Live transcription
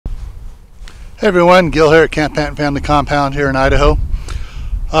Hey everyone, Gil here at Camppatton Family Compound here in Idaho.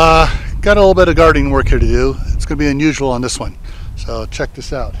 Got a little bit of gardening work here to do. It's going to be unusual on this one, so check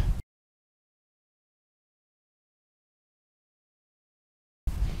this out.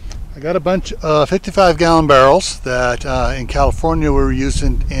 I got a bunch of 55-gallon barrels that in California we're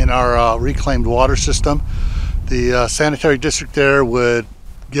using in our reclaimed water system. The sanitary district there would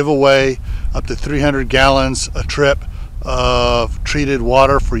give away up to 300 gallons a trip of treated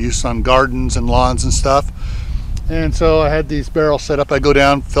water for use on gardens and lawns and stuff. And so I had these barrels set up. I go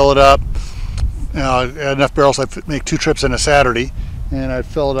down, fill it up. I had enough barrels I'd make 2 trips in a Saturday, and I'd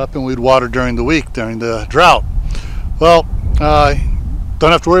fill it up and we'd water during the week during the drought. Well,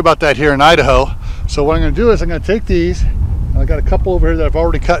 don't have to worry about that here in Idaho. So what I'm going to do is I'm going to take these. I got a couple over here that I've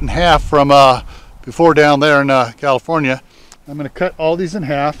already cut in half from before down there in California. I'm going to cut all these in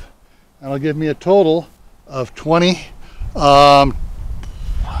half, and it'll give me a total of 20. That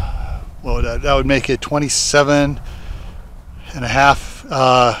would make it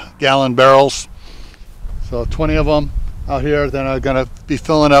 27.5 gallon barrels. So 20 of them out here. Then I'm going to be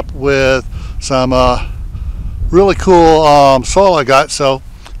filling up with some really cool soil I got. So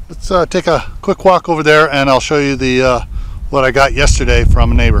let's take a quick walk over there and I'll show you the what I got yesterday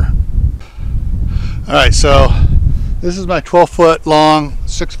from a neighbor. Alright, so this is my 12-foot long,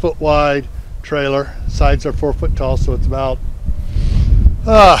 6-foot wide trailer. Sides are 4 foot tall, so it's about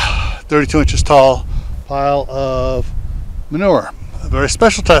 32 inches tall pile of manure. A very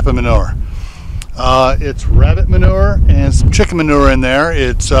special type of manure. It's rabbit manure and some chicken manure in there.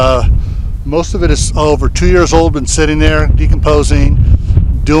 It's most of it is over 2 years old, been sitting there, decomposing,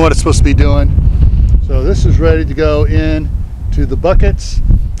 doing what it's supposed to be doing. So this is ready to go in to the buckets.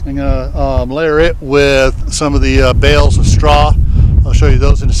 I'm going to layer it with some of the bales of straw. I'll show you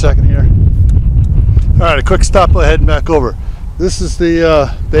those in a second here. All right, a quick stop ahead and back over. This is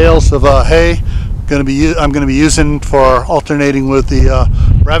the bales of hay I'm going to be using for alternating with the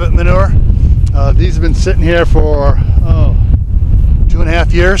rabbit manure. These have been sitting here for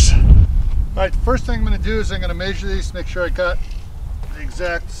 2.5 years. All right, the first thing I'm going to do is I'm going to measure these to make sure I got the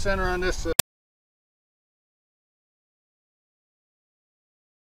exact center on this. All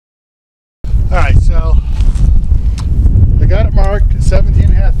right, so I got it marked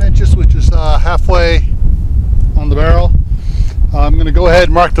 17.5 inches, which is halfway on the barrel. I'm going to go ahead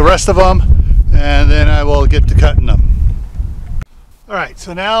and mark the rest of them, and then I will get to cutting them. All right,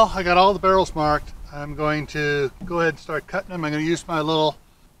 so now I got all the barrels marked. I'm going to go ahead and start cutting them. I'm going to use my little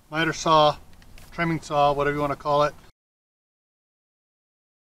miter saw, trimming saw, whatever you want to call it.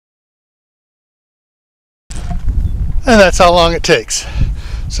 And that's how long it takes.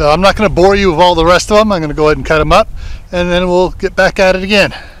 So I'm not going to bore you with all the rest of them. I'm going to go ahead and cut them up, and then we'll get back at it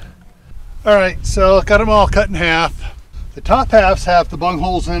again. All right, so I got them all cut in half. The top halves have the bung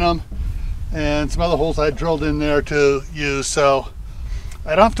holes in them and some other holes I drilled in there to use, so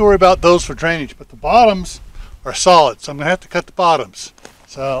I don't have to worry about those for drainage, but the bottoms are solid, so I'm going to have to cut the bottoms.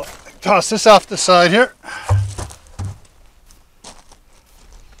 So toss this off the side here.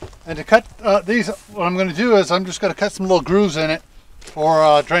 And to cut these, what I'm going to do is I'm just going to cut some little grooves in it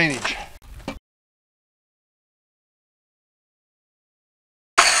for drainage.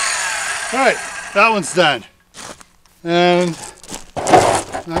 All right, that one's done. And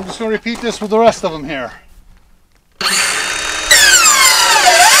I'm just going to repeat this with the rest of them here.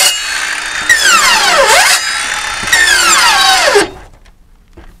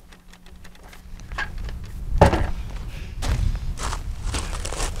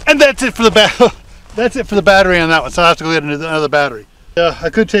 And that's it for the that's it for the battery on that one. So I have to go get another battery. I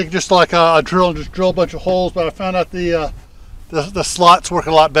could take just like a drill and just drill a bunch of holes, but I found out the slots work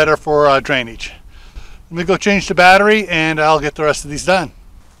a lot better for drainage. Let me go change the battery and I'll get the rest of these done.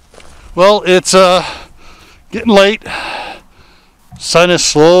 Well, it's getting late. Sun is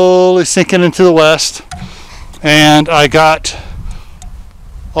slowly sinking into the west, and I got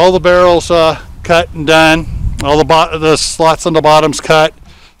all the barrels cut and done. All the slots on the bottom's cut,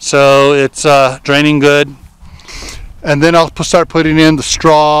 so it's draining good. And then I'll start putting in the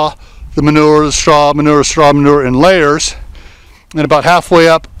straw, the manure, the straw, manure in layers. And about halfway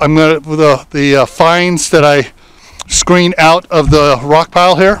up, I'm going to, with the fines that I screen out of the rock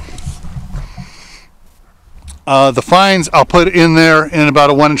pile here, the fines I'll put in there in about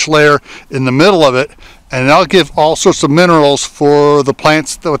a 1-inch layer in the middle of it, and I'll give all sorts of minerals for the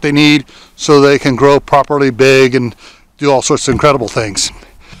plants what they need so they can grow properly big and do all sorts of incredible things.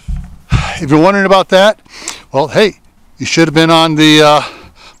 If you're wondering about that, well, hey, you should have been on the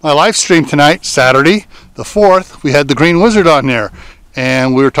my live stream tonight, Saturday the 4th. We had the Green Wizard on there,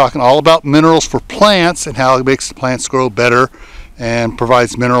 and we were talking all about minerals for plants and how it makes the plants grow better and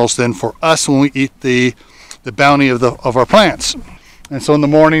provides minerals then for us when we eat the bounty of our plants. And so in the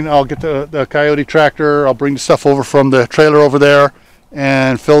morning I'll get the Coyote tractor, I'll bring the stuff over from the trailer over there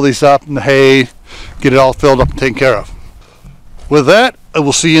and fill these up in the hay, get it all filled up and taken care of. With that, I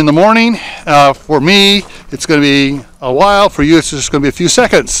will see you in the morning. For me, it's going to be a while. For you, it's just going to be a few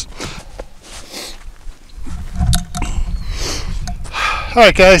seconds. All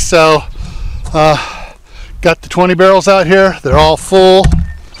right, guys, so got the 20 barrels out here. They're all full,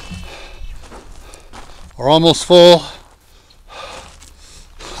 or almost full.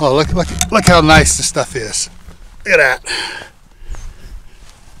 Oh, look how nice this stuff is. Look at that.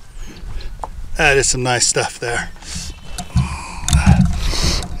 That is some nice stuff there.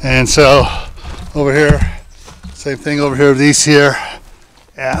 And so over here, same thing over here with these here.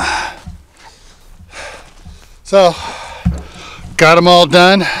 Yeah. So got them all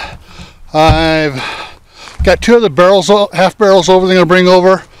done. I've got 2 other barrels, half barrels over there I'm gonna bring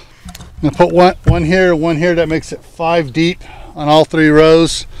over. I'm gonna put one here, one here. That makes it 5 deep on all 3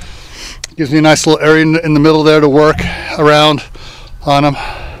 rows. Gives me a nice little area in the middle there to work around on them.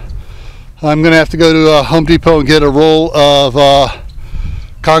 I'm gonna have to go to Home Depot and get a roll of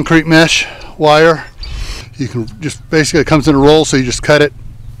concrete mesh wire. You can just basically, it comes in a roll, so you just cut it,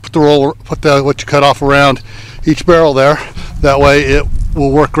 put what you cut off around each barrel there. That way it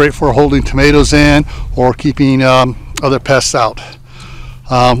will work great for holding tomatoes in or keeping other pests out.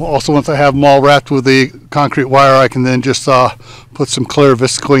 Also, once I have them all wrapped with the concrete wire, I can then just put some clear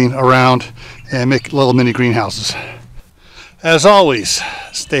visqueen around and make little mini greenhouses. As always,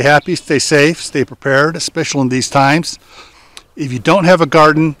 stay happy, stay safe, stay prepared, especially in these times. If you don't have a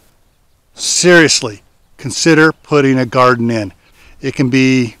garden, seriously consider putting a garden in. It can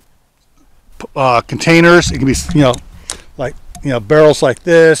be containers, it can be barrels like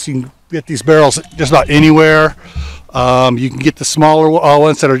this. You can get these barrels just about anywhere. You can get the smaller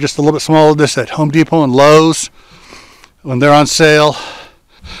ones that are just a little bit smaller than this at Home Depot and Lowe's when they're on sale.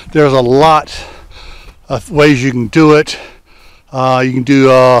 There's a lot of ways you can do it. You can do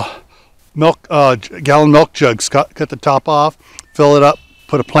gallon milk jugs, cut the top off, fill it up,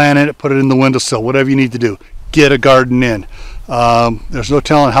 put a plant in it, put it in the windowsill, whatever you need to do. Get a garden in. There's no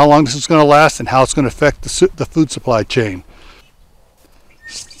telling how long this is going to last and how it's going to affect the food supply chain.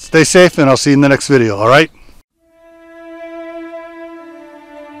 Stay safe, and I'll see you in the next video, all right?